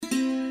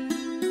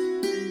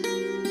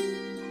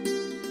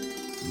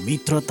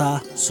मित्रता,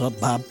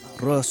 सद्भाव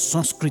र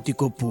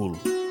संस्कृतिको पुल।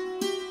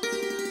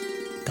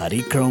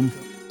 कार्यक्रम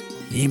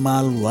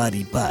हिमाल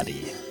वारी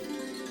पारी।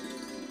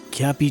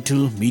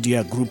 क्यापिटल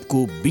मिडिया ग्रुपको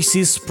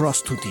विशेष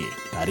प्रस्तुति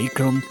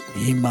कार्यक्रम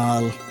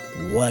हिमाल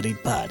वारी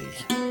पारी।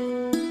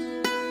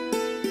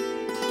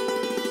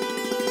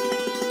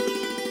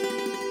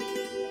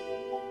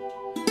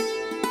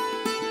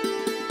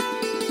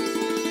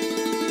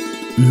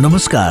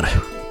 नमस्कार,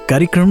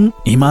 कार्यक्रम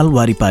हिमाल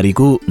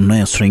वारीपारीको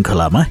नयाँ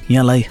श्रृङ्खलामा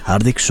यहाँलाई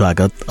हार्दिक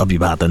स्वागत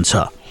अभिवादन छ।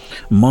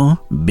 म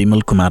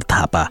विमल कुमार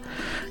थापा।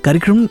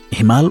 कार्यक्रम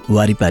हिमाल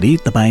वारीपारी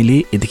तपाईले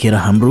यतिखेर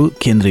हाम्रो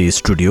केन्द्रीय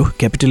स्टुडियो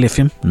क्यापिटल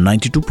एफएम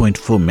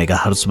 92.4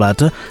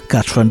 मेगाहर्जबाट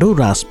काठमाडौँ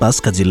र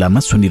आसपासका जिल्लामा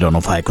सुनिरहनु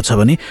भएको छ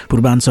भने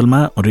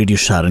पूर्वाञ्चलमा रेडियो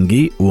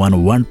सारङ्गी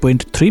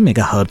 101.3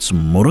 मेगाहर्ज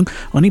मोरङ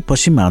अनि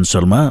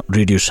पश्चिमाञ्चलमा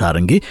रेडियो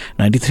सारङ्गी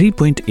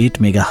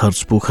 93.8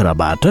 मेगाहर्ज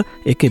पोखराबाट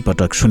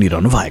एकैपटक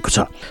सुनिरहनु भएको छ।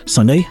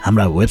 सँगै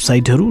हाम्रा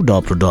वेबसाइटहरू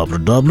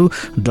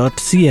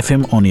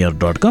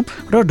www.cfmonair.com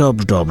र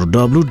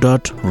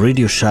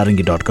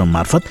www.radiosarangi.com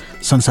मार्फत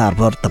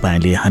संसारभर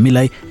तपाईले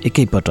हामीलाई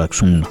एकैपटक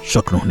सुन्न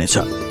सक्नुहुनेछ।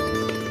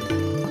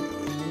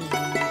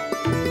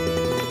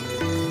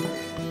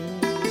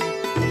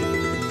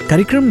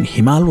 कार्यक्रम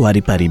हिमाल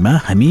वारीपारीमा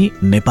हामी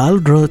नेपाल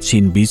र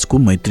चीन बीचको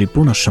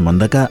मैत्रीपूर्ण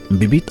सम्बन्धका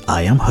विविध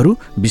आयामहरू,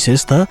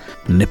 विशेषतः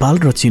नेपाल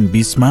र चीन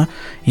बीचमा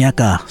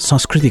यहाँका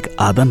सांस्कृतिक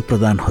आदान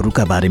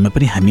प्रदानहरूका बारेमा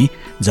पनि हामी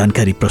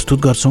जानकारी प्रस्तुत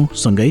गर्छौं,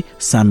 सँगै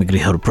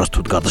सामग्रीहरू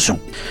प्रस्तुत गर्दछौं।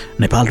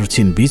 नेपाल र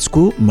चीन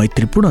बीचको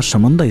मैत्रीपूर्ण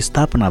सम्बन्ध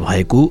स्थापना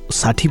भएको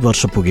 60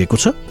 वर्ष पुगेको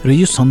छ र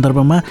यो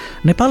सन्दर्भमा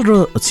नेपाल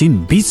र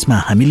चीन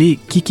बीचमा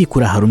हामीले के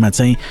कुराहरूमा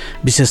चाहिँ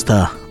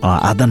विशेषतः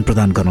आदान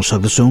प्रदान गर्न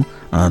सक्दछौं,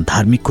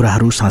 धार्मिक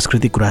कुराहरू,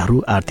 सांस्कृतिक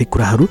कुराहरू, आर्थिक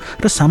कुराहरू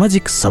र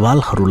सामाजिक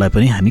सवालहरूलाई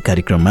पनि हामी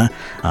कार्यक्रममा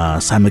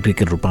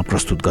सामग्रीका रूपमा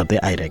प्रस्तुत गर्दै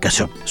आइरहेका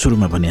छौं।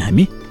 सुरुमा भने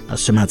हामी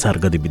समाचार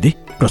गतिविधि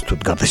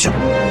प्रस्तुत गर्दैछौं।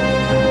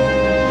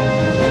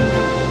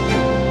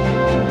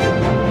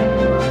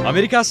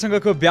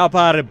 अमेरिकासँगको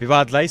व्यापार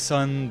विवादलाई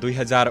सन्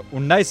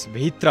 2019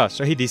 भित्र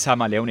सही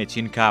दिशामा ल्याउने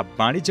चीनका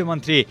वाणिज्य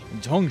मन्त्री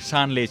झोङ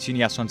सानले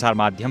चिनिया सञ्चार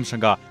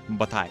माध्यमसँग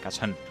बताएका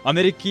छन्।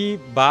 अमेरिकी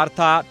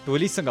वार्ता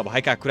टोलीसँग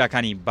भएका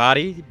कुराकानी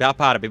बारे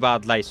व्यापार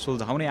विवादलाई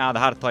सुल्झाउने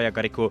आधार तय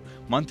गरेको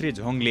मन्त्री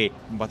झोङले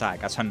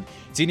बताएका छन्।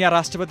 चिनिया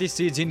राष्ट्रपति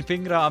सी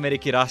जिनपिङ र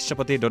अमेरिकी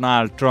राष्ट्रपति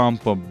डोनाल्ड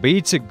ट्रम्प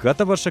बीच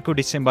गत वर्षको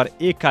डिसेम्बर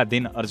 1 का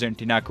दिन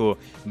अर्जेन्टिनाको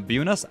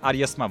ब्युनस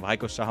आयर्समा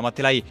भएको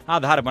सहमतिलाई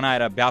आधार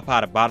बनाएर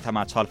व्यापार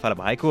वार्तामा छलफल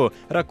भएको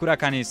र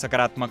कुराकानी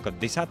सकारात्मक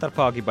दिशातर्फ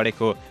अघि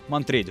बढेको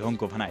मन्त्री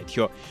झोङको भनाइ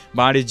थियो।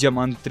 वाणिज्य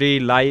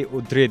मन्त्रीलाई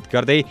उद्धृत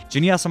गर्दै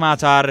चिनिया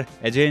समाचार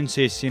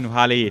एजेन्सी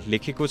सिन्हुवाले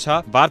लेखेको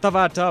छ,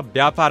 वार्ताबाट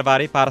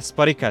व्यापारबारे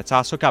पारस्परिक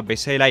चासोका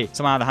विषयलाई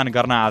समाधान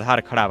गर्न आधार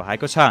खडा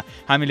भएको छ।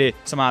 हामीले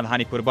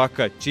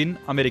समाधानीपूर्वक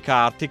चीन अमेरिका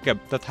आर्थिक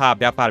तथा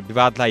व्यापार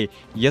विवादलाई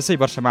यसै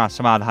वर्षमा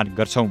समाधान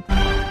गर्छौं।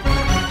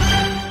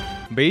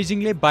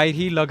 बेइजिङले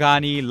बाहिरी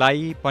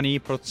लगानीलाई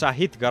पनि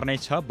प्रोत्साहित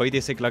गर्नेछ,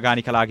 वैदेशिक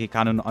लगानीका लागि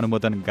कानून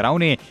अनुमोदन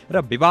गराउने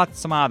र विवाद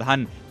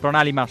समाधान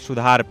प्रणालीमा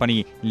सुधार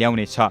पनि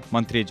ल्याउनेछ,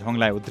 मन्त्री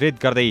झोङलाई उद्धृत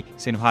गर्दै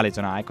सिन्हुवाले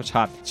जनाएको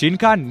छ।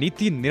 चीनका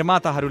नीति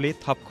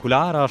निर्माताहरूले थप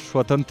खुला र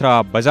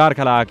स्वतन्त्र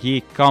बजारका लागि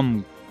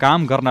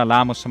काम गर्न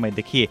लामो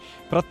समयदेखि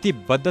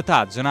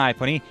प्रतिबद्धता जनाए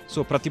पनि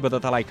सो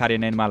प्रतिबद्धतालाई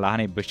कार्यान्वयनमा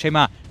लाने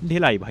विषयमा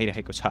ढिलाइ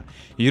भइरहेको छ।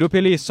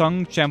 युरोपेली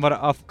सङ्घ च्याम्बर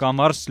अफ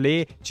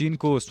कमर्सले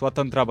चीनको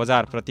स्वतन्त्र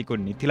बजारप्रतिको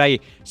नीतिलाई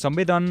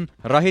संवेदन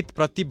रहित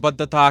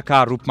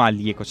प्रतिबद्धताका रूपमा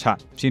लिएको छ।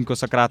 चीनको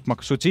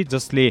सकारात्मक सूची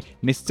जसले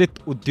निश्चित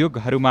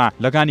उद्योगहरूमा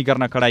लगानी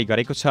गर्न कडाई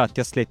गरेको छ,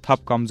 त्यसले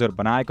थप कमजोर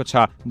बनाएको छ,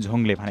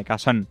 झोङले भनेका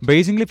छन्।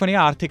 बेइजिङले पनि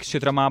आर्थिक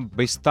क्षेत्रमा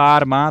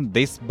विस्तारमा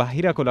देश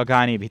बाहिरको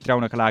लगानी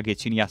भित्राउनका लागि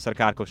चिनिया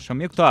सरकारको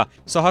संयुक्त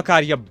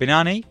सहकार्य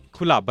बिना नै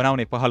खुला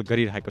बनाउने पहल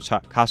गरिरहेको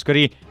छ। खास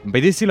गरी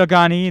विदेशी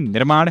लगानी,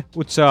 निर्माण,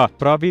 उच्च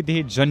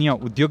प्रविधिजन्य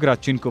उद्योग र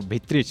चीनको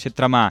भित्री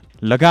क्षेत्रमा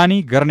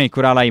लगानी गर्ने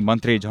कुरालाई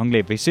मन्त्री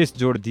झोङले विशेष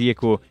जोड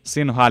दिएको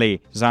सिन्हुवाले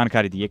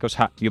जानकारी दिएको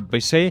छ। यो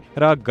विषय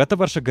र गत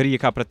वर्ष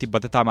गरिएका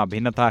प्रतिबद्धतामा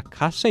भिन्नता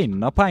खासै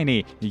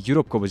नपाइने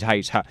युरोपको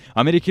बुझाइ छ।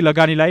 अमेरिकी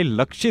लगानीलाई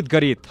लक्षित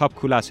गरी थप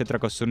खुला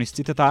क्षेत्रको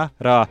सुनिश्चितता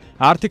र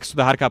आर्थिक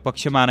सुधारका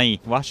पक्षमा नै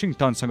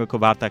वाशिङटनसँगको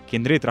वार्ता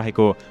केन्द्रित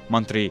रहेको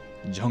मन्त्री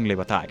झोङले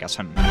बताएका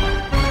छन्।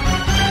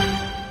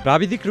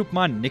 प्राविधिक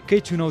रूपमा निकै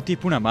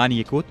चुनौतीपूर्ण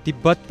मानिएको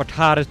तिब्बत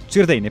पठार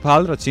चिर्दै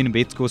नेपाल र चीन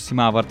बीचको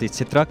सीमावर्ती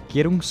क्षेत्र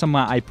केरुङसम्म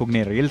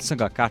आइपुग्ने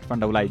रेलसँग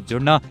काठमाडौँलाई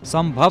जोड्न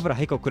सम्भव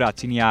रहेको कुरा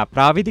चिनिया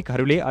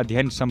प्राविधिकहरूले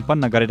अध्ययन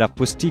सम्पन्न गरेर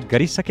पुष्टि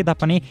गरिसकेता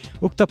पनि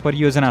उक्त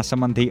परियोजना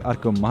सम्बन्धी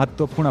अर्को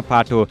महत्त्वपूर्ण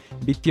पाटो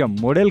वित्तीय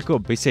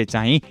मोडेलको विषय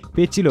चाहिँ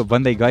पेचिलो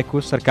बन्दै गएको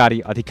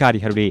सरकारी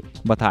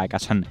अधिकारीहरूले बताएका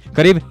छन्।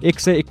 करिब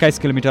 121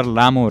 किलोमिटर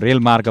लामो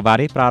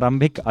रेलमार्गबारे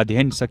प्रारम्भिक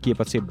अध्ययन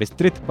सकिएपछि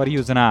विस्तृत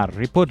परियोजना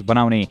रिपोर्ट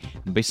बनाउने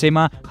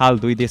विषयमा हाल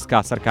दुई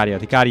देशका सरकारी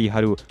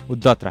अधिकारीहरू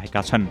उद्धत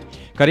रहेका छन्।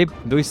 करिब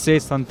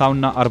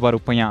 257 अर्ब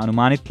रुपैयाँ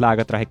अनुमानित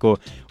लागत रहेको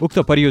उक्त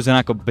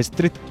परियोजनाको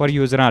विस्तृत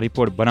परियोजना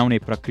रिपोर्ट बनाउने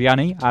प्रक्रिया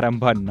नै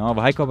आरम्भ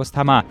नभएको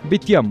अवस्थामा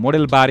वित्तीय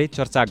मोडेलबारे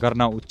चर्चा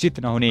गर्न उचित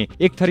नहुने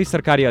एक थरी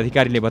सरकारी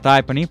अधिकारीले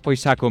बताए पनि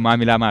पैसाको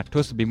मामिलामा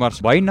ठोस विमर्श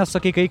भइ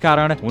नसकेकै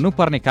कारण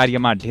हुनुपर्ने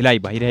कार्यमा ढिलाइ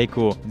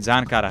भइरहेको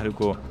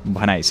जानकारहरूको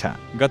भनाइ छ।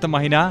 गत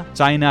महिना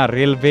चाइना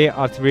रेलवे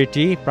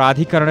अथोरिटी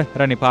प्राधिकरण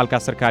र नेपालका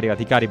सरकारी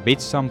अधिकारी बीच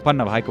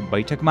सम्पन्न भएको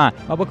बैठकमा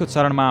अबको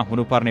चरणमा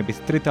हुनुपर्ने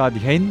विस्तृत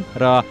अध्ययन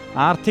र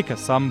आर्थिक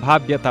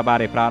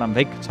सम्भाव्यताबारे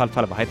प्रारम्भिक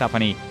छलफल भए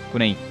तापनि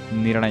कुनै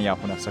निर्णय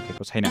हुन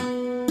सकेको छैन।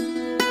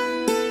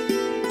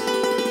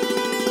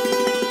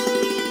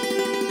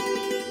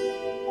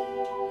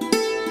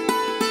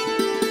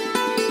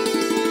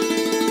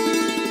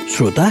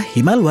 श्रोता,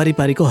 हिमाल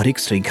वारिपारीको हरेक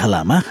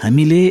श्रृङ्खलामा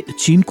हामीले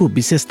चीनको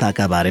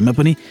विशेषताका बारेमा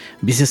पनि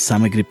विशेष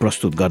सामग्री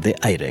प्रस्तुत गर्दै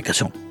आइरहेका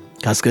छौँ।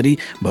 खास गरी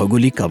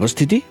भौगोलिक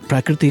अवस्थिति,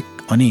 प्राकृतिक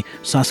अनि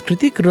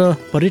सांस्कृतिक र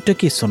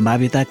पर्यटकीय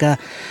सम्भाव्यताका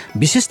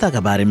विशेषताका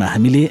बारेमा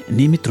हामीले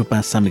नियमित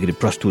रूपमा सामग्री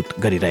प्रस्तुत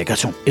गरिरहेका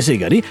छौँ। यसै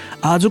गरी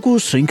आजको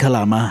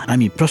श्रृङ्खलामा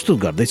हामी प्रस्तुत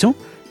गर्दैछौँ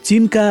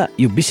चीनका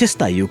यो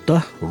विशेषतायुक्त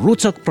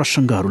रोचक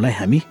प्रसङ्गहरूलाई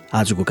हामी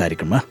आजको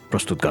कार्यक्रममा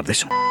प्रस्तुत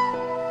गर्दैछौँ।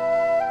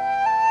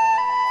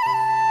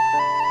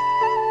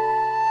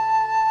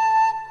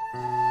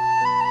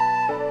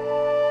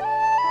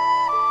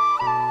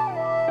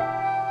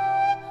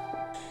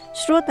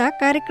 श्रोता,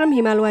 कार्यक्रम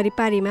हिमाल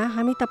वारिपारीमा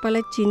हामी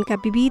तपाईलाई चीनका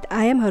विविध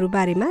आयामहरू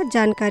बारेमा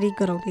जानकारी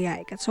गराउँदै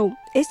आएका छौँ।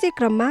 यसै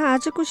क्रममा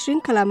आजको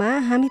श्रृङ्खलामा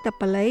हामी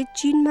तपाईलाई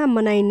चीनमा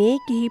मनाइने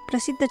केही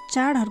प्रसिद्ध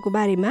चाडहरूको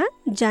बारेमा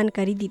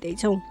जानकारी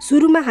दिँदैछौँ।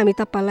 सुरुमा हामी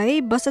तपाईलाई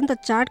वसन्त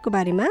चाडको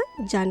बारेमा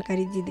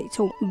जानकारी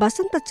दिँदैछौँ।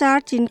 वसन्त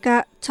चाड चीनका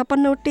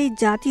 56वटै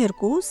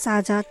जातिहरूको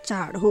साझा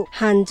चाड हो।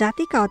 हान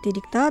जातिका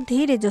अतिरिक्त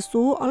धेरै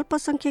जसो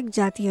अल्पसंख्यक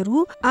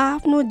जातिहरू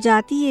आफ्नो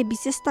जातीय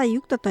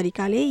विशेषतायुक्त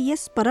तरिकाले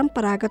यस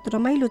परम्परागत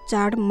रमाइलो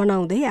चाड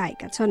मनाउँदै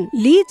आएका छन्।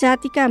 ली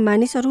जातिका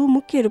मानिसहरू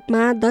मुख्य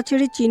रूपमा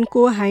दक्षिणी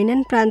चीनको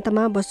हाइनान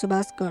प्रान्तमा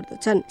बसोबास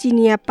गर्दछन्।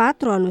 चिनिया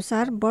पात्र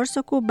अनुसार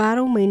वर्षको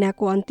 12औं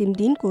महिनाको अन्तिम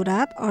दिनको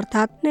रात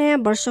अर्थात् नयाँ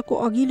वर्षको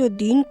अघिल्लो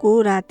दिनको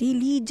राति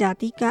ली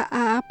जातिका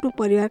आफ्नो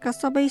परिवारका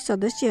सबै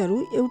सदस्यहरू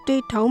एउटै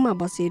ठाउँमा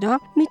बसेर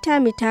मिठा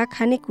मिठा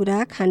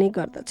खानेकुरा खाने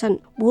गर्दछन्।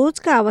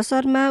 भोजका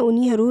अवसरमा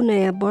उनीहरू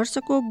नयाँ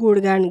वर्षको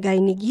गुणगान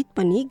गाइने गीत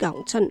पनि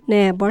गाउँछन्।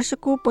 नयाँ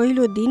वर्षको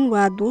पहिलो दिन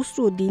वा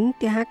दोस्रो दिन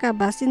त्यहाँका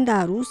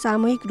बासिन्दाहरू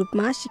सामूहिक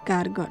रूपमा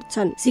शिकार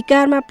गर्छन्।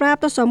 शिकारमा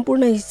प्राप्त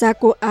सम्पूर्ण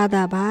हिस्साको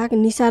आधा भाग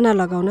निशाना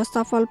लगाउन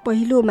सफल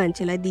पहिलो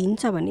मान्छेलाई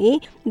दिइन्छ भने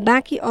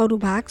बाँकी अरू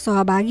भाग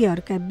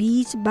सहभागीहरूका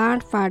बीच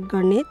बाँडफाँड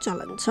गर्ने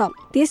चलन छ।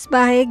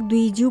 त्यसबाहेक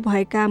दुई जिउ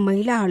भएका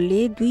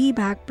महिलाहरूले 2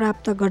 भाग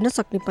प्राप्त गर्न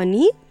सक्ने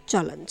पनि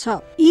चलन छ।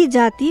 यी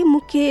जाति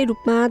मुख्य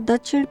रूपमा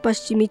दक्षिण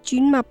पश्चिमी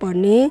चीनमा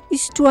पर्ने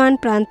इस्टुआन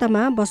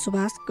प्रान्तमा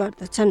बसोबास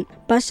गर्दछन्।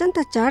 वसन्त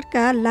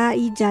चाडका ला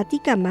यी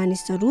जातिका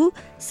मानिसहरू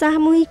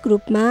सामूहिक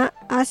रूपमा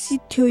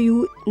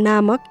आसिथ्योयु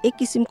नामक एक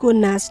किसिमको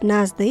नाच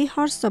नाच्दै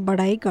हर्ष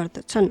बढाइ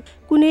गर्दछन्।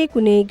 कुनै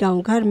कुनै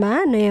गाउँघरमा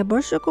नयाँ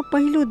वर्षको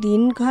पहिलो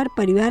दिन घर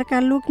परिवारका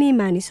लोग्ने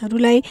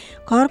मानिसहरूलाई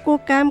घरको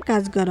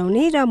कामकाज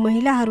गराउने र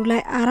महिलाहरूलाई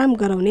आराम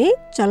गराउने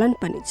चलन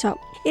पनि छ।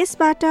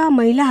 यसबाट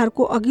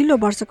महिलाहरूको अघिल्लो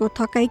वर्षको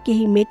थकाइ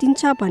केही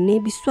मेटिन्छ भन्ने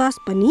विश्वास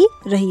पनि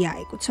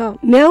रहिआएको छ।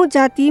 म्याउ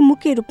जाति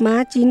मुख्य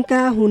रूपमा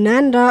चीनका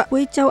हुनान र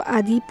क्वेचाउ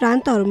आदि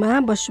प्रान्तहरूमा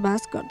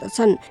बसोबास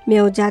गर्दछन्।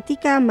 म्याउ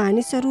जातिका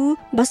मानिसहरू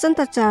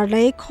वसन्त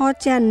चाडलाई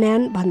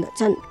खच्यान्यान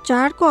भन्दछन्।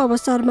 चाडको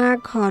अवसरमा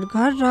घर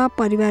घर र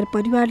परिवार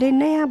परिवारले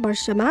नयाँ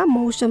वर्षमा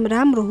मौसम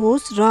राम्रो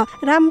होस् र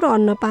राम्रो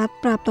अन्नपात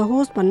प्राप्त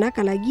होस्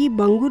भन्नका लागि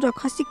बङ्गु र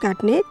खसी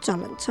काट्ने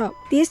चलन छ।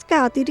 त्यसका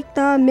अतिरिक्त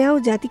म्याउ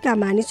जातिका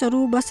मानिसहरू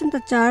वसन्त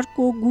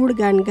चाडको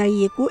गुणगान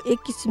गाइएको एक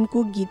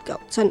किसिमको गीत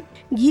गाउँछन्।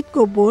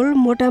 गीतको बोल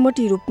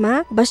मोटामोटी रूपमा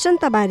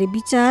वसन्तबारे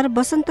विचार,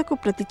 वसन्तको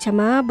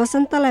प्रतीक्षामा,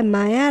 वसन्तलाई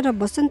माया र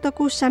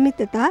वसन्तको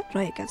सामित्यता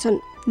रहेका छन्।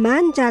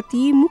 मान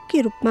जाति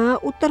मुख्य रूपमा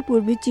उत्तर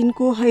पूर्वी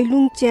चीनको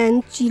हैलुङ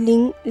च्यान,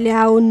 चिलिङ,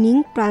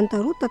 ल्याओनिङ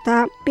प्रान्तहरू तथा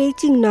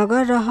पेचिङ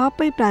नगर र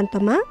हपै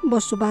प्रान्तमा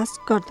बसोबास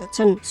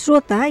गर्दछन्।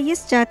 श्रोता,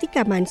 यस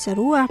जातिका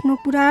मानिसहरू आफ्नो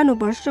पुरानो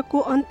वर्षको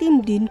अन्तिम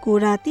दिनको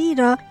राति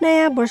र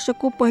नयाँ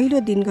वर्षको पहिलो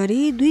दिन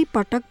गरी 2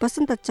 पटक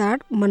वसन्त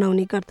चाड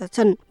मनाउने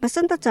गर्दछन्।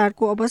 वसन्त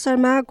चाडको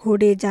अवसरमा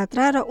घोडे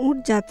जात्रा र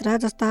ऊँट जात्रा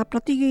जस्ता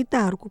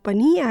प्रतियोगिताहरूको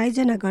पनि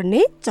आयोजना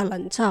गर्ने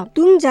चलन छ।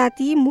 तुङ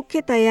जाति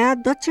मुख्यतया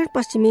दक्षिण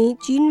पश्चिमी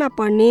चीनमा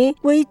पर्ने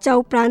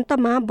क्वेचाउ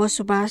प्रान्तमा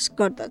बसोबास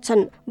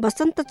गर्दछन्।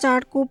 वसन्त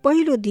चाडको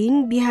पहिलो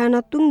दिन बिहान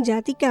तुङ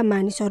जातिका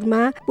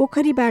मानिसहरूमा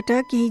पोखरीबाट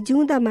केही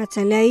जिउँदा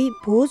माछा ल्याई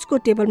भोजको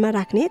टेबलमा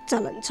राख्ने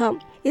चलन छ।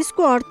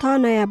 यसको अर्थ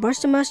नयाँ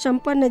वर्षमा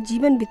सम्पन्न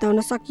जीवन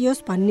बिताउन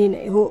सकियोस् भन्ने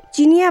नै हो।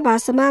 चिनिया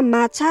भाषामा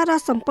माछा र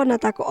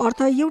सम्पन्नताको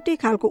अर्थ एउटै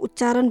खालको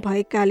उच्चारण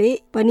भएकाले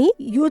पनि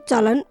यो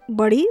चलन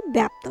बढी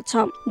व्याप्त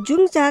छ।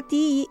 जुङ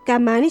जातिका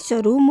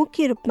मानिसहरू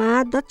मुख्य रूपमा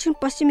दक्षिण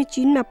पश्चिमी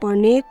चीनमा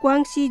पर्ने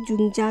क्वाङसी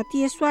जुङ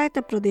जातीय स्वायत्त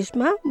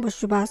प्रदेशमा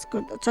बसोबास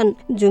गर्दछन्।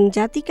 जुङ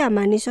जातिका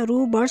मानिसहरू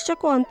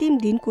वर्षको अन्तिम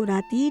दिनको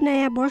राति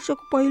नयाँ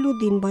वर्षको पहिलो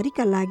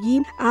दिनभरिका लागि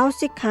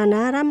आवश्यक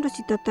खाना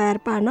राम्रोसित तयार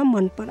पार्न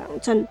मन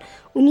पराउँछन्।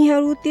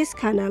 उनीहरू त्यस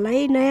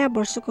खानालाई नयाँ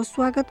वर्षको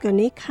स्वागत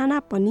गर्ने खाना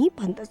पनि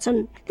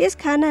भन्दछन्। त्यस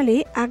खानाले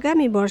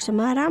आगामी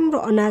वर्षमा राम्रो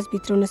अनाज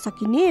भित्राउन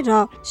सकिने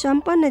र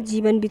सम्पन्न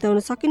जीवन बिताउन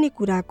सकिने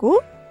कुराको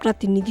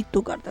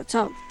प्रतिनिधित्व गर्दछ।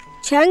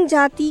 छ्याङ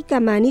जातिका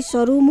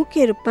मानिसहरू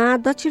मुख्य रूपमा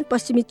दक्षिण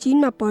पश्चिमी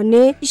चीनमा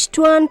पर्ने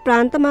सिचुआन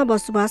प्रान्तमा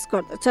बसोबास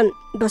गर्दछन्।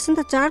 वसन्त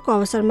चाडको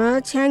अवसरमा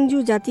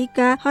छ्याङजू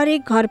जातिका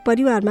हरेक घर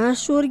परिवारमा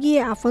स्वर्गीय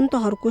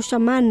आफन्तहरूको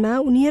सम्मानमा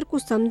उनीहरूको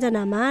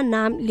सम्झनामा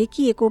नाम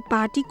लेखिएको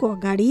पार्टीको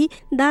अगाडि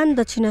दान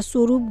दक्षिणा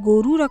स्वरूप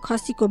गोरु र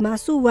खसीको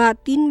मासु वा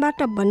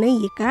तिनबाट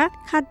बनाइएका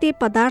खाद्य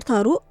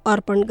पदार्थहरू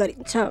अर्पण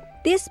गरिन्छ।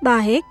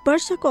 त्यसबाहेक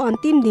वर्षको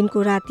अन्तिम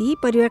दिनको राति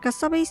परिवारका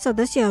सबै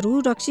सदस्यहरू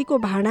रक्सीको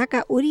भाँडाका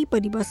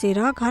वरिपरि बसेर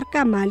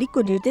घरका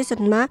मालिकको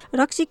निर्देशनमा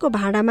रक्सीको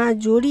भाँडामा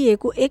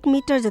जोडिएको 1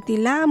 मिटर जति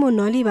लामो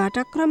नलीबाट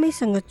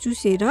क्रमैसँग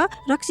चुसेर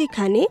रक्सी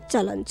खाने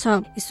चलन छ।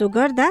 यसो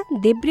गर्दा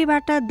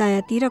देब्रेबाट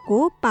दायाँतिरको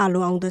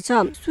पालो आउँदछ।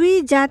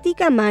 सुई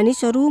जातिका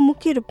मानिसहरू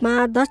मुख्य रूपमा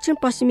दक्षिण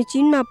पश्चिमी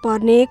चीनमा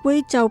पर्ने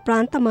क्वेचाउ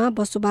प्रान्तमा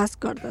बसोबास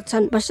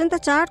गर्दछन्। वसन्त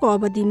चाडको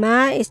अवधिमा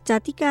यस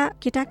जातिका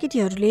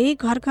केटाकेटीहरूले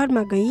घर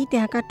घरमा गई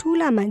त्यहाँका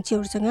ठूला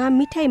मान्छेहरूसँग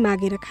मिठाई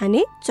मागेर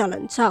खाने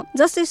चलन छ।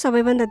 जसले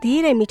सबैभन्दा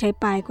धेरै मिठाई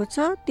पाएको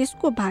छ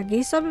त्यसको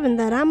भाग्य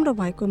सबैभन्दा राम्रो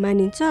भएको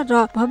मानिन्छ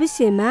र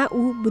भविष्यमा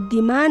ऊ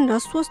बुद्धिमान र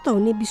स्वस्थ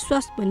हुने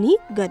विश्वास पनि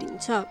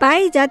गरिन्छ।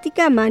 पाई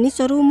जातिका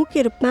मानिसहरू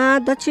मुख्य रूपमा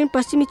दक्षिण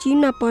पश्चिमी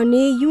चीनमा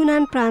पर्ने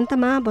युनान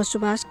प्रान्तमा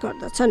बसोबास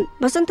गर्दछन्।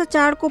 वसन्त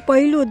चाडको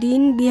पहिलो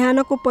दिन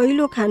बिहानको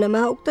पहिलो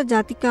खानामा उक्त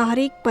जातिका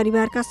हरेक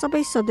परिवारका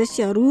सबै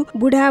सदस्यहरू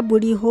बुढा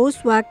बुढी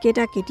होस् वा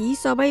केटाकेटी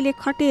सबैले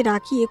खटे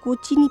राखिएको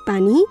चिनी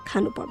पानी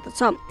खानु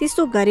पर्दछ।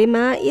 त्यसो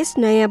गरेमा यस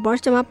नयाँ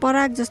वर्षमा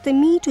पराग जस्तै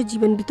मिठो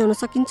जीवन बिताउन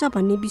सकिन्छ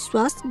भन्ने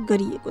विश्वास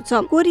गरिएको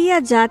छ। कोरिया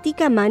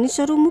जातिका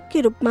मानिसहरू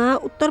मुख्य रूपमा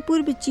उत्तर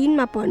पूर्वी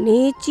चीनमा पर्ने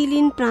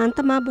चिलिन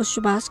प्रान्तमा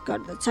बसोबास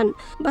गर्दछन्।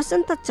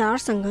 वसन्त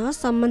चाडसँग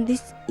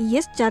सम्बन्धित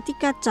यस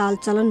जातिका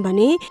चालचलन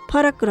भने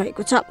फरक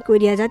रहेको छ।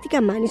 कोरिया जातिका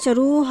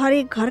मानिसहरू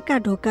हरेक घरका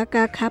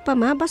ढोकाका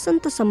खापामा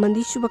वसन्त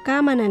सम्बन्धी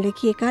शुभकामना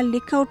लेखिएका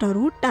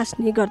लेखौटहरू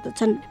टाँस्ने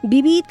गर्दछन्।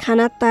 विविध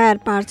खाना तयार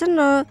पार्छन्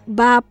र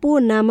बापो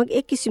नामक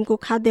एक किसिमको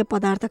खाद्य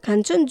पदार्थ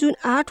खान्छन् जुन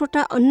 8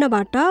 वटा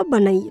अन्नबाट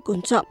बनाइएको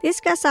हुन्छ।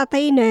 त्यसका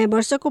साथै नयाँ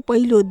वर्षको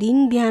पहिलो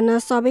दिन बिहान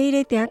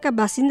सबैले त्यहाँका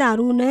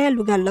बासिन्दाहरू नयाँ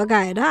लुगा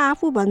लगाएर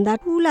आफूभन्दा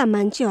ठूला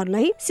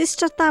मान्छेहरूलाई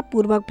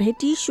शिष्टतापूर्वक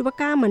भेटी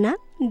शुभकामना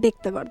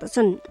व्यक्त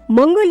गर्दछन्।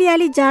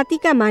 मंगोलियाली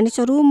जातिका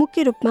मानिसहरू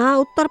मुख्य रूपमा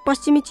उत्तर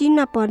पश्चिमी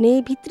चीनमा पर्ने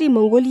भित्री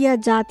मंगोलिया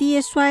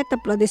जातीय स्वायत्त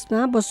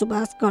प्रदेशमा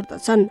बसोबास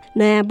गर्दछन्।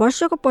 नयाँ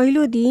वर्षको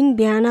पहिलो दिन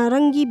बिहान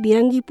रङ्गी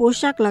बिरङ्गी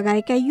पोसाक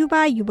लगाएका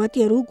युवा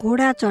युवतीहरू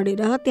घोडा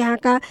चढेर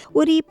त्यहाँका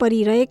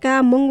वरिपरि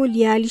रहेका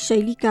मंगोलियाली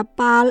शैलीका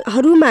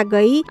पालहरूमा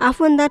गई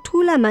आफूभन्दा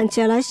ठूला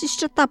मान्छेलाई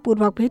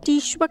शिष्टतापूर्वक भेटी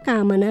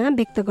शुभकामना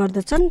व्यक्त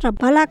गर्दछन् र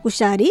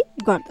भलाकुसारी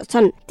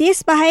गर्दछन्।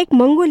 त्यसबाहेक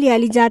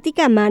मंगोलियाली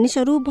जातिका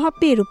मानिसहरू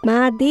भव्य रूपमा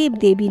देव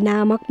देवी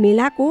नामक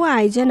मेलाको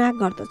आयोजना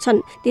गर्दछन्।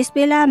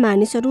 त्यसबेला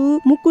मानिसहरू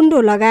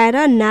मुकुण्डो लगाएर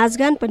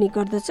नाचगान पनि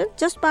गर्दछन्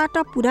जसबाट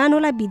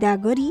पुरानोलाई बिदा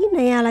गरी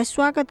नयाँलाई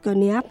स्वागत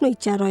गर्ने आफ्नो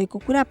इच्छा रहेको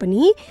कुरा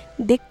पनि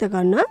व्यक्त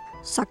गर्न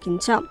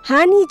सकिन्छ।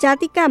 हानी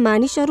जातिका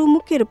मानिसहरू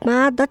मुख्य रूपमा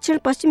दक्षिण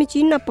पश्चिमी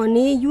चीनमा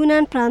पर्ने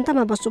युनान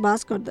प्रान्तमा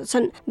बसोबास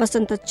गर्दछन्।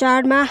 वसन्त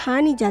चाडमा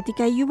हानी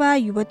जातिका युवा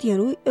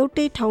युवतीहरू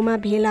एउटै ठाउँमा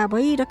भेला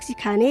भई रक्सी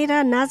खाने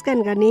र नाचगान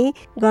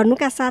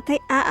गर्नुका साथै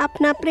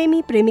आफ्ना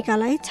प्रेमी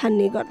प्रेमिकालाई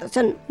छान्ने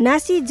गर्दछन्।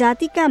 नासी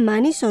जातिका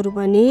मानिसहरू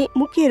भने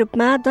मुख्य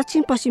रूपमा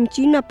दक्षिण पश्चिम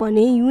चीनमा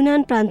पर्ने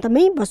युनान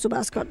प्रान्तमै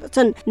बसोबास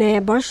गर्दछन्।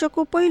 नयाँ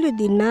वर्षको पहिलो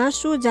दिनमा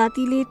सो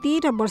जातिले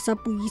 13 वर्ष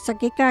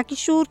पुगिसकेका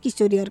किशोर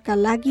किशोरीहरूका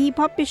लागि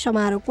भव्य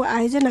समारोहको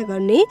आयोजना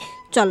गर्ने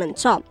चलन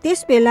छ।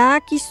 त्यसबेला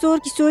किशोर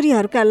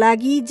किशोरीहरूका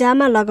लागि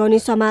जामा लगाउने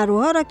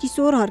समारोह र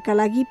किशोरहरूका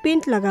लागि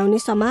पेन्ट लगाउने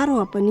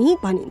समारोह पनि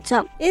भनिन्छ।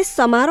 यस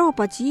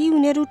समारोहपछि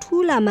उनीहरू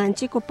ठूला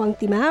मान्छेको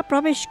पंक्तिमा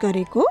प्रवेश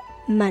गरेको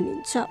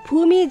मानिन्छ।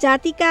 भूमि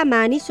जातिका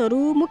मानिसहरू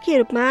मुख्य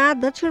रूपमा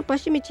दक्षिण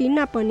पश्चिमी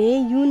चीनमा पर्ने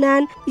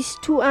युनान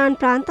सिचुआन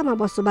प्रान्तमा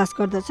बसोबास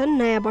गर्दछन्।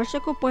 नयाँ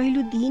वर्षको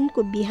पहिलो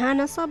दिनको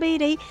बिहान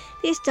सबैले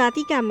यस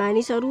जातिका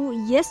मानिसहरू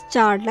यस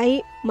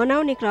चाडलाई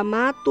मनाउने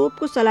क्रममा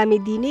तोपको सलामी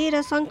दिने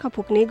र शङ्ख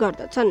फुक्ने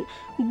गर्दछन्।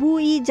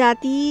 बुई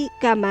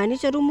जातिका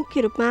मानिसहरू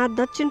मुख्य रूपमा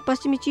दक्षिण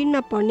पश्चिमी चीनमा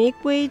पर्ने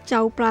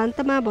क्वेचाउ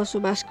प्रान्तमा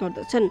बसोबास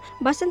गर्दछन्।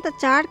 वसन्त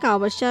चाडका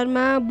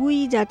अवसरमा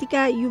बुई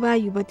जातिका युवा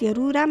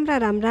युवतीहरू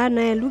राम्रा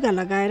नयाँ लुगा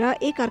लगाएर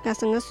एक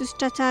अर्कासँग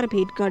शिष्टाचार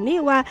भेट गर्ने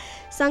वा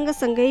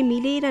सँगसँगै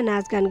मिलेर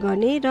नाचगान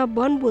गर्ने र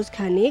वनभोज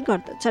खाने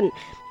गर्दछन्।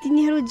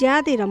 तिनीहरू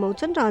ज्यादै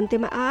रमाउँछन् र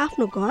अन्त्यमा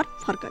आफ्नो घर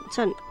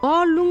फर्कन्छन्।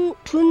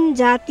 अलुङठुन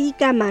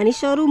जातिका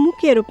मानिसहरू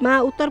मुख्य रूपमा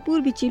उत्तर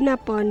पूर्वी चीनमा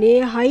पर्ने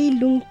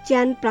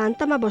हैलुङच्यान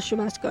प्रान्तमा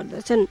बसोबास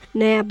गर्दछन्। गर्दछन्।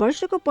 नयाँ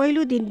वर्षको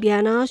पहिलो दिन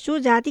बिहान सो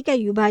जातिका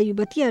युवा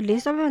युवतीहरूले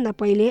सबैभन्दा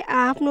पहिले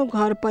आफ्नो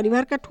घर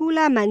परिवारका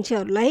ठूला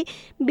मान्छेहरूलाई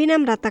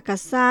विनम्रताका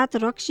साथ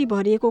रक्सी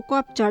भरिएको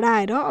कप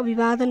चढाएर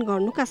अभिवादन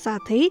गर्नुका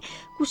साथै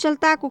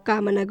कुशलताको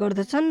कामना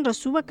गर्दछन् र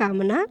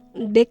शुभकामना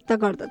व्यक्त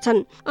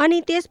गर्दछन्।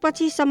 अनि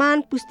त्यसपछि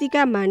समान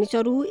पुस्तिका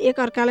मानिसहरू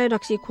एकअर्कालाई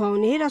रक्सी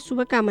खुवाउने र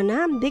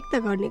शुभकामना व्यक्त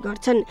गर्ने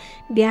गर्छन्।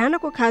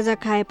 बिहानको खाजा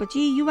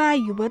खाएपछि युवा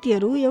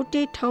युवतीहरू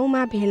एउटै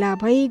ठाउँमा भेला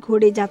भई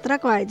घोडे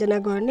जात्राको आयोजना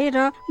गर्ने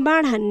र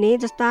बाण हान्ने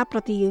जस्ता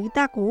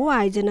प्रतियोगिताको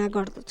आयोजना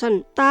गर्दछन्।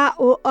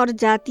 ताओ अर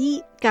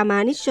जातिका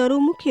मानिसहरू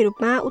मुख्य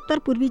रूपमा उत्तर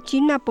पूर्वी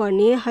चीनमा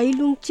पर्ने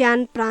हैलुङ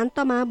च्यान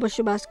प्रान्तमा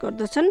बसोबास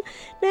गर्दछन्।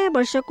 नयाँ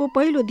वर्षको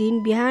पहिलो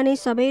दिन बिहानै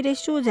सबैले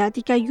सो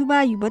जातिका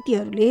युवा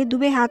युवतीहरूले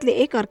दुवै हातले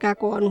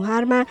एकअर्काको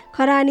अनुहारमा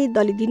खरानी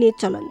दलिदिने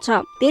चलन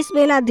छ।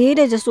 त्यसबेला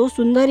धेरै जसो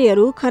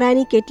सुन्दरीहरू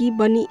खरानी केटी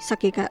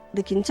बनिसकेका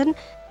देखिन्छन्।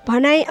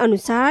 भनाइ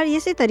अनुसार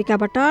यसै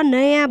तरिकाबाट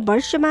नयाँ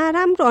वर्षमा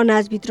राम्रो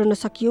अनाज भित्रन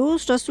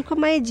सकियोस् र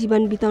सुखमय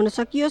जीवन बिताउन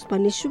सकियोस्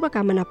भन्ने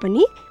शुभकामना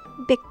पनि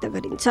व्यक्त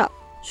गरिन्छ।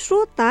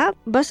 श्रोता,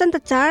 वसन्त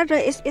चाड र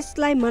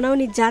यसलाई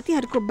मनाउने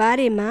जातिहरूको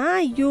बारेमा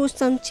यो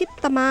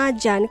संक्षिप्तमा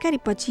जानकारी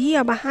पछि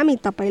अब हामी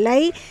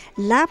तपाईलाई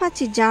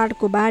लाभाचे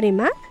जाडको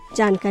बारेमा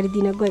जानकारी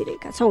दिन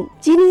गइरहेका छौँ।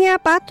 चिनिया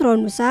पात्र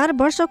अनुसार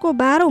वर्षको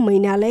 12औं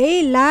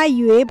महिनालाई ला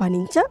युए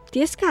भनिन्छ।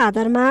 त्यसका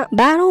आधारमा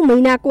 12औं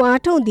महिनाको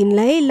 8औं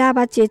दिनलाई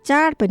लाभाचे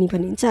चाड पनि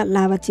भनिन्छ।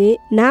 लाभाचे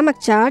नामक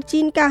चाड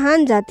चीनका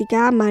हान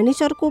जातिका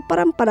मानिसहरूको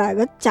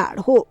परम्परागत चाड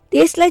हो।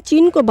 त्यसलाई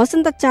चीनको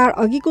वसन्त चाड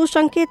अघिको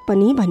संकेत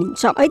पनि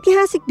भनिन्छ।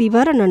 ऐतिहासिक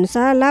विवरण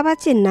अनुसार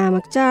लाभाचे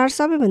नामक चाड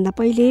सबैभन्दा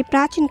पहिले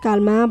प्राचीन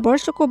कालमा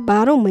वर्षको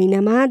 12औं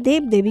महिनामा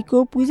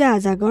देवदेवीको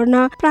पूजाआजा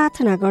गर्न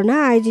प्रार्थना गर्न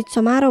आयोजित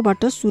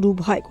समारोहबाट सुरु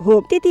भएको हो।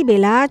 त्यति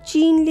बेला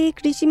चीनले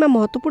कृषिमा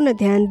महत्वपूर्ण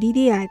ध्यान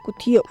दिँदै आएको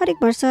थियो। हरेक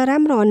वर्ष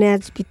राम्रो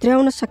अनाज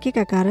भित्राउन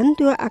सकेका कारण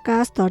त्यो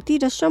आकाश धरती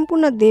र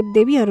सम्पूर्ण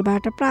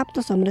देवदेवीहरूबाट प्राप्त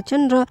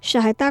संरक्षण र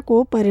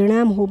सहायताको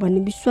परिणाम हो भन्ने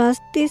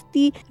विश्वास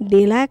त्यति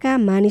बेलाका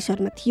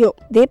मानिसहरूमा थियो।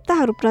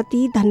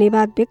 देवताहरूप्रति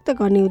धन्यवाद व्यक्त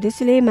गर्ने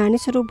उद्देश्यले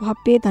मानिसहरू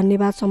भव्य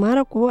धन्यवाद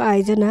समारोहको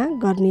आयोजना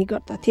गर्ने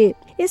गर्दथे।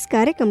 यस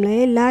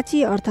कार्यक्रमलाई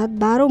लाची अर्थात्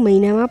 12औं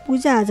महिनामा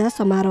पूजाआजा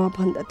समारोह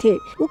भन्दथे।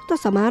 उक्त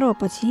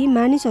समारोहपछि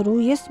मानिसहरू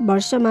यस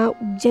वर्षमा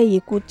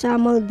उब्जाइएको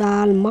चामल,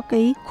 दाल,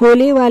 मकै,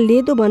 खोले वा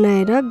लेदो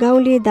बनाएर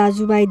गाउँले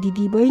दाजुभाइ,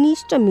 दिदी, बहिनी,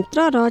 इष्ट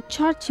मित्र र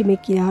छर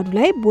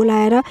छिमेकीहरूलाई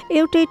बोलाएर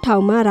एउटै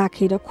ठाउँमा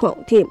राखेर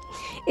खुवाउँथे।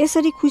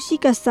 यसरी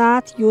खुसीका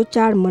साथ यो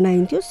चाड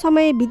मनाइन्थ्यो।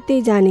 समय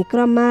बित्दै जाने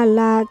क्रममा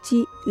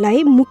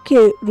लाचीलाई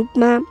मुख्य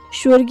रूपमा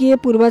स्वर्गीय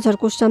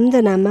पूर्वजहरूको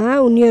सम्झनामा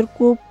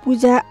उनीहरूको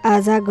पूजा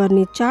आजा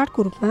गर्ने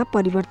चाडको रूपमा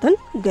परिवर्तन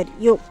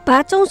गरियो।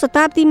 5औं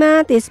शताब्दीमा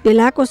त्यस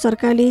बेलाको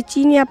सरकारले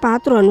चिनिया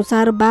पात्रो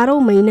अनुसार 12औं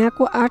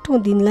महिनाको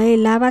 8औं दिनलाई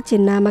लाभाचे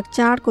नामक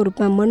चाडको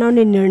रूपमा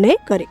मनाउने निर्णय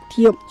गरेको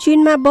थियो।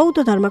 चीनमा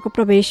बौद्ध धर्मको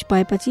प्रवेश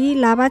भएपछि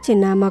लाभाचे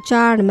नामक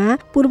चाडमा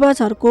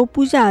पूर्वजहरूको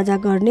पूजा आजा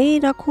गर्ने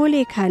र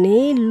खोले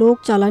खाने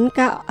लोक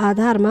चलनका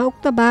आधारमा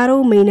उक्त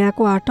 12औं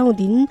महिनाको 8औं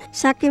दिन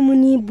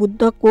शाक्यमुनि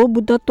बुद्धको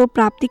बुद्धत्व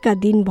प्राप्तिका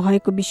दिन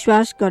भएको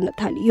विश्वास गर्न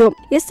थालियो।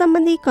 यस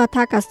सम्बन्धी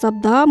कथाका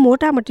शब्द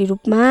मोटामोटी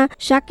रूपमा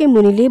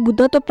शाक्यमुनिले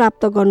बुद्धत्व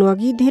प्राप्त गर्नु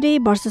अघि धेरै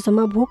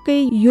वर्षसम्म भोकै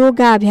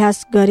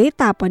योगाभ्यास गरे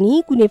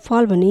तापनि कुनै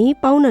फल भने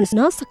पाउन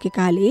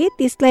नसकेकाले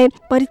त्यसलाई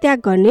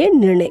परित्याग गर्ने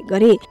निर्णय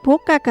गरे।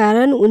 भोकका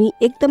कारण उनी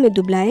एकदमै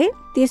दुब्लाए।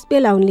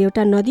 त्यसबेला उनले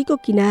एउटा नदीको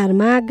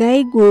किनारमा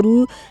गाई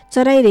गोरु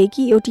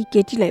चराइरहेकी एउटी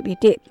केटीलाई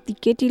भेटे। ती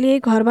केटीले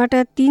घरबाट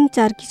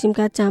 3-4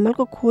 किसिमका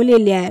चामलको खोले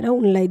ल्याएर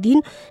उनलाई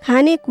दिन।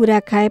 खाने कुरा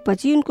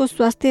खाएपछि उनको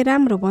स्वास्थ्य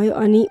राम्रो भयो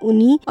अनि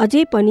उनी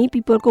अझै पनि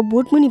पिपलको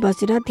बोटमुनि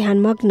बसेर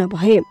ध्यानमग्न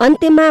भए।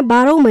 अन्त्यमा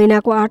 12औं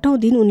महिनाको 8औं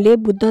दिन उनले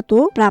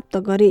बुद्धत्व प्राप्त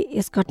गरे।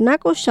 यस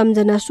घटनाको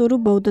सम्झना स्वरूप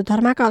बौद्ध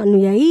धर्मका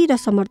अनुयायी र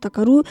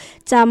समर्थकहरू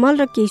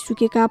चामल र केही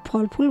सुकेका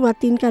फलफुल वा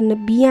तिनका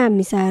बिया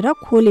मिसाएर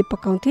खोले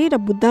पकाउँथे र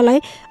बुद्धलाई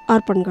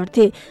अर्पण गर्थे।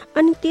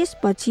 अनि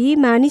त्यसपछि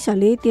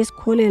मानिसहरूले त्यस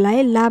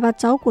खोलेलाई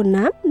लाभाचाउको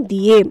नाम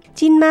दिए।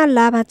 चीनमा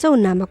लाभाचाउ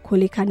नामक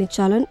खोले खाने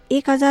चलन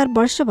 1000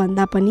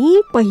 वर्षभन्दा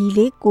पनि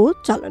पहिलेको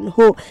चलन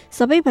हो।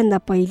 सबैभन्दा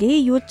पहिले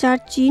यो चाड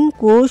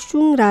चीनको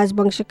सुङ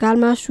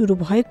राजवंशकालमा सुरु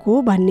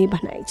भएको भन्ने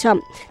भनाइ छ।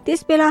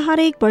 त्यसबेला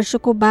हरेक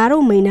वर्षको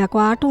 12औं महिनाको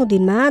 8औं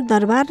दिनमा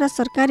दरबार र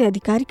सरकारी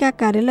अधिकारीका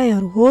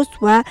कार्यालयहरू होस्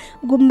वा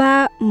गुम्बा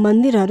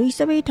मन्दिरहरू यी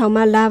सबै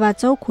ठाउँमा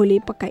लाभाचाउ खोले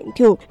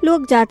पकाइन्थ्यो।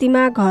 लोक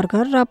जातिमा घर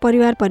घर र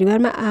परिवार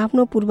परिवारमा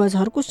आफ्नो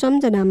पूर्वजहरूको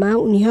सम्झनामा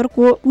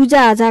उनीहरूको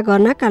पूजा आजा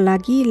गर्नका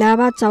लागि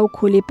लाभाचाउ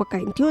खोले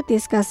पकाइन्थ्यो।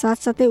 त्यसका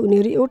साथसाथै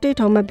उनीहरू एउटै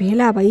ठाउँमा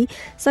भेला भई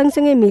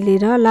सँगसँगै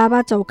मिलेर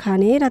लाभाचाउ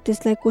खाने र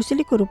त्यसलाई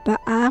कोसेलीको रूपमा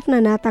आफ्ना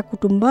नाता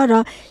कुटुम्ब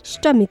र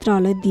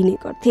इष्टमित्रहरूलाई दिने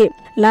गर्थे।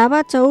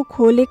 लाभाचाउ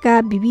खोलेका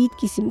विविध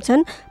किसिम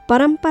छन्।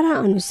 परम्परा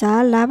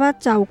अनुसार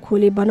लाभाचाउ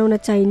खोले बनाउन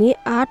चाहिने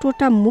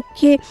 8वटा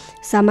मुख्य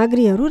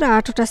सामग्रीहरू र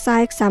 8वटा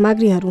सहायक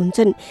सामग्रीहरू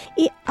हुन्छन्।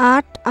 यी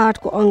 8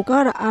 को अङ्क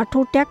र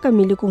 8औं ट्याक्क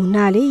मिलेको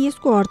हुनाले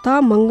यसको अर्थ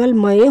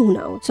मङ्गलमय हुन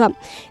आउँछ।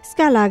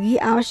 यसका लागि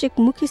आवश्यक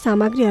मुख्य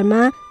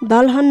सामग्रीहरूमा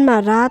दलहनमा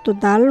रातो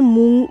दाल,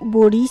 मुङ,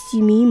 बोडी,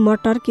 सिमी,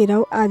 मटर,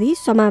 केराउ आदि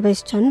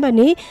समावेश छन्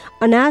भने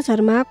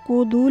अनाजहरूमा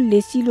कोदो,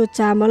 लेसिलो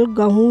चामल,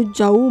 गहुँ,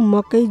 जौ,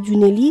 मकै,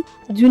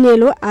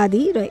 जुनेलो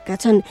आदि रहेका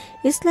छन्।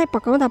 यसलाई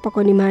पकाउँदा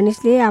पकाउने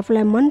मानिसले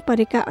आफूलाई मन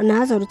परेका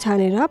अनाजहरू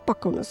छानेर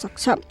पकाउन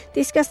सक्छ।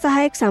 त्यसका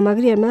सहायक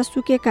सामग्रीहरूमा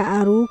सुकेका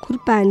आरू,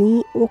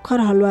 खुर्पानी, ओखर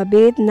हलुवा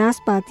बेत,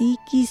 नासपाती,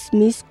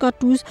 किसमिस,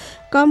 कटुस,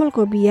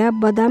 कमलको बिया,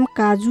 बदाम,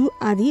 काजु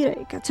आदि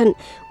रहेका छन्।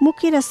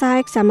 मुख्य र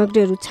सहायक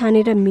सामग्रीहरू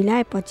छानेर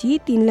मिलाएपछि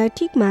तिनलाई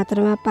ठिक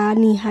मात्रामा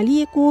पानी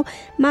हालिएको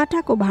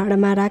माटाको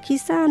भाँडामा राखी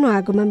सानो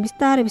आगोमा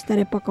बिस्तारै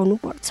बिस्तारै पकाउनु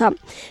पर्छ।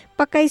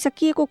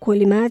 पकाइसकिएको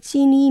खोलेमा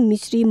चिनी,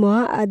 मिश्री,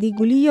 मह आदि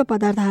गुलियो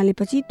पदार्थ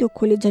हालेपछि त्यो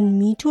खोले झन्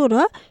मिठो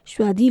र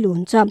स्वादिलो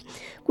हुन्छ।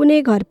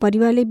 कुनै घर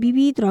परिवारले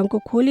विविध रङको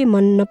खोले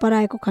मन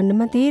नपराएको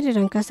खण्डमा धेरै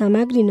रङका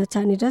सामग्री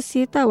नछानेर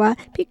सेता वा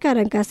फिक्का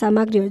रङका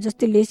सामग्रीहरू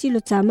जस्तै लेसिलो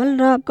चामल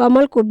र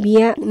कमलको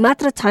बिया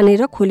मात्र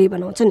छानेर खोले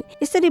बनाउँछन्।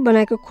 यसरी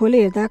बनाएको खोले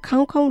हेर्दा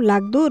खाउँ खाउँ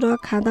लाग्दो र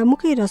खाँदा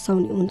मुखै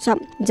रसाउने हुन्छ।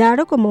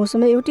 जाडोको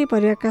मौसममा एउटै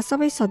परिवारका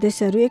सबै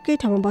सदस्यहरू एकै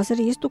ठाउँमा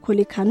बसेर यस्तो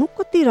खोले खानु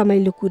कति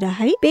रमाइलो कुरा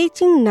है।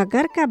 पेइचिङ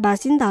नगरका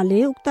बासिन्दाले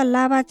उक्त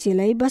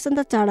लाभाचेलाई बसन्त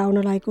चाड आउन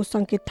लागेको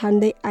संकेत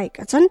ठान्दै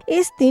आएका छन्।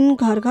 यस दिन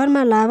घर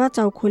घरमा लाभा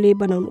चाउ खोले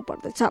बनाउनु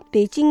पर्दछ।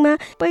 पेइचिङमा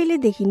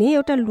पहिलेदेखि नै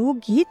एउटा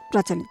लोकगीत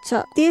प्रचलित छ।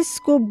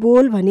 त्यसको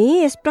बोल भने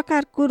यस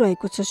प्रकारको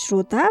रहेको छ।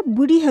 श्रोता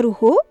बुढीहरू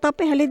हो,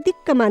 तपाईहरूले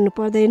दिक्क मान्नु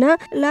पर्दैन।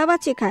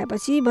 लाभाचे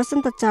खाएपछि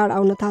बसन्त चाड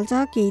आउन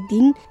थाल्छ। केही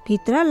दिन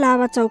भित्र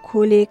लाभा चाउ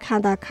खोले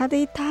खाँदा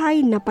खाँदै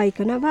थाहै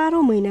नपाइकन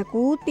 12औं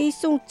महिनाको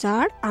 23औं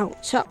चाड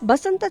आउँछ।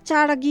 बसन्त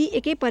चाड अघि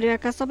एकै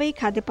परिवारका सबै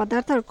खाद्य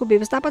पदार्थहरूको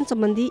व्यवस्थापन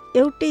सम्बन्धी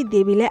एउटै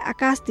देवीलाई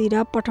आकाशतिर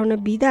पठाउन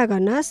बिदा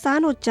गर्न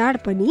सानो चाड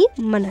पनि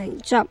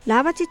मनाइन्छ।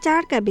 लाभाचे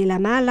चाडका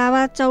बेलामा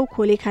लाभा चाउ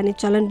खोले खाने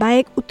चलन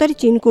बाहेक उत्तरी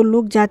चीनको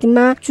लोक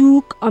जातिमा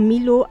चुक,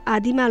 अमिलो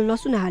आदिमा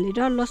लसुन हालेर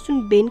लसुन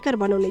बेनकर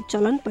बनाउने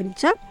चलन पनि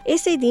छ।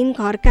 यसै दिन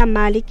घरका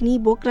मालिकनी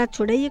बोक्रा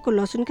छोडाइएको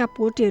लसुनका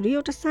पोटेहरू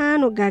एउटा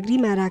सानो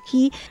गाग्रीमा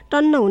राखी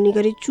टन्न हुने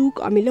गरी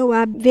चुक, अमिलो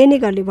वा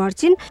भेनेगरले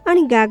भर्छिन्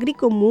अनि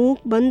गाग्रीको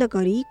मुख बन्द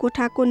गरी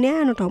कोठाको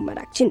न्यानो ठाउँमा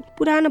राख्छिन्।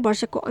 पुरानो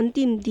वर्षको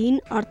अन्तिम दिन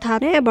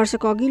अर्थात् नयाँ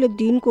वर्षको अघिल्लो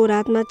दिनको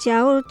रातमा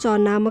च्याउ च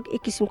नामक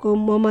एक किसिमको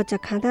मोमोचा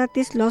खाँदा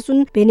त्यस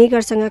लसुन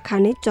भेनेगरसँग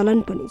खाने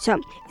चलन पनि छ।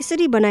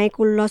 यसरी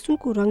बनाएको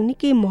लसुनको रङ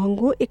निकै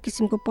महँगो, एक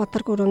किसिमको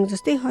पत्थरको रङ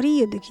जस्तै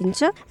हरियो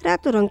देखिन्छ।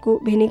 रातो रङको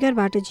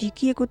भेनेगरबाट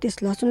झिकिएको त्यस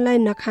लसुनलाई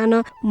नखान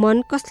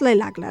मन कसलाई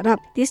लाग्ला र।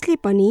 त्यसले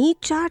पनि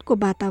चाडको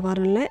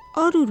वातावरणलाई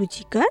अरू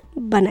रुचिकर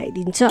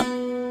बनाइदिन्छ।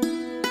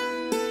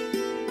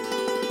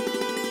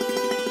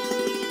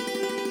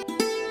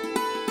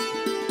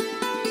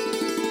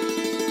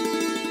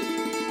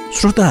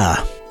 श्रोता,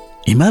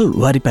 हिमाल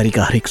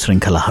वारिपारीका हरेक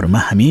श्रृङ्खलाहरूमा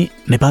हामी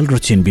नेपाल र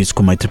चीन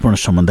बीचको मैत्रीपूर्ण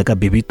सम्बन्धका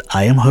विविध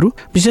आयामहरू,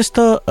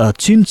 विशेषतः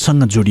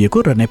चीनसँग जोडिएको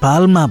र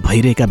नेपालमा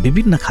भइरहेका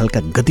विभिन्न खालका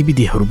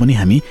गतिविधिहरू पनि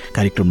हामी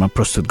कार्यक्रममा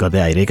प्रस्तुत गर्दै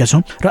आइरहेका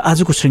छौँ। र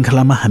आजको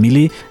श्रृङ्खलामा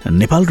हामीले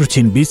नेपाल र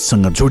चीन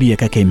बीचसँग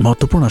जोडिएका केही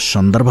महत्त्वपूर्ण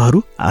सन्दर्भहरू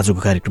आजको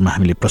कार्यक्रममा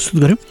हामीले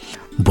प्रस्तुत गर्यौँ।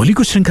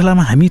 भोलिको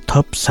श्रृङ्खलामा हामी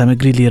थप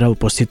सामग्री लिएर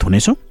उपस्थित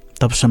हुनेछौँ।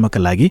 तबसम्मका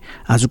लागि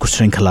आजको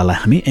श्रृङ्खलालाई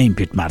हामी यहीँ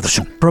भिड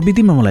मार्दछौँ।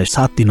 प्रविधिमा मलाई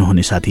साथ दिनुहुने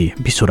साथी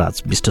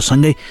विश्वराज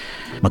विष्टसँगै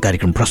म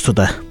कार्यक्रम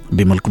प्रस्तुता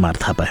विमल कुमार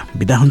थापा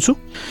बिदा हुन्छु।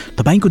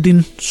 तपाईँको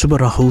दिन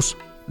शुभ रहोस्।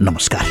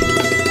 नमस्कार।